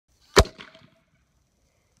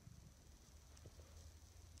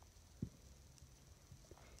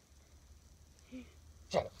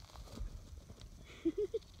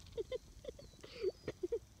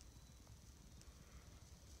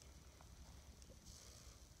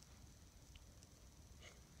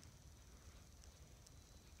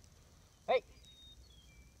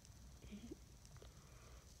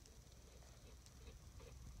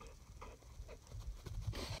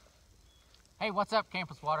Hey, what's up,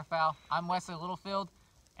 Campus Waterfowl? I'm Wesley Littlefield,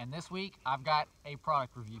 and this week I've got a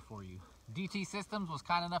product review for you. DT Systems was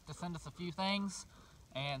kind enough to send us a few things,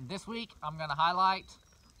 and this week I'm going to highlight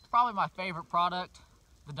probably my favorite product,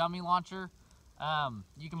 the dummy launcher.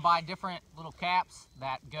 You can buy different little caps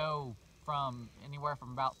that go from anywhere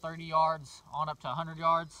from about 30 yards on up to 100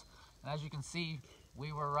 yards. And as you can see,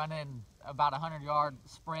 we were running about 100-yard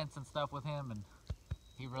sprints and stuff with him, and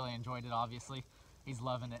he really enjoyed it, obviously. He's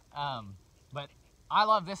loving it. But I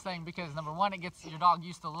love this thing because, number one, it gets your dog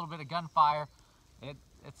used to a little bit of gunfire.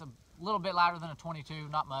 It's a little bit louder than a 22,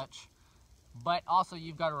 not much. But also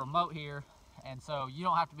you've got a remote here, and so you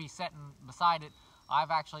don't have to be sitting beside it.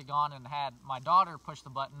 I've actually gone and had my daughter push the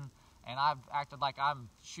button, and I've acted like I'm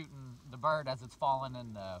shooting the bird as it's falling,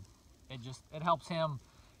 and it helps him.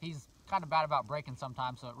 He's kind of bad about braking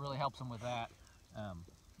sometimes, so it really helps him with that.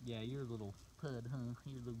 Yeah, you're a little pud, huh?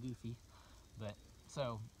 You're a little goofy. But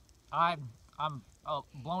so I'm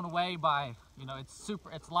blown away by,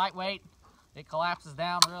 it's lightweight. It collapses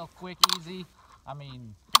down real quick, easy. I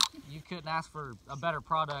mean, you couldn't ask for a better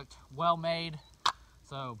product. Well made.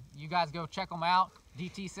 So you guys go check them out.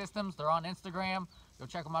 DT Systems, they're on Instagram. Go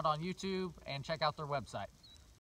check them out on YouTube and check out their website.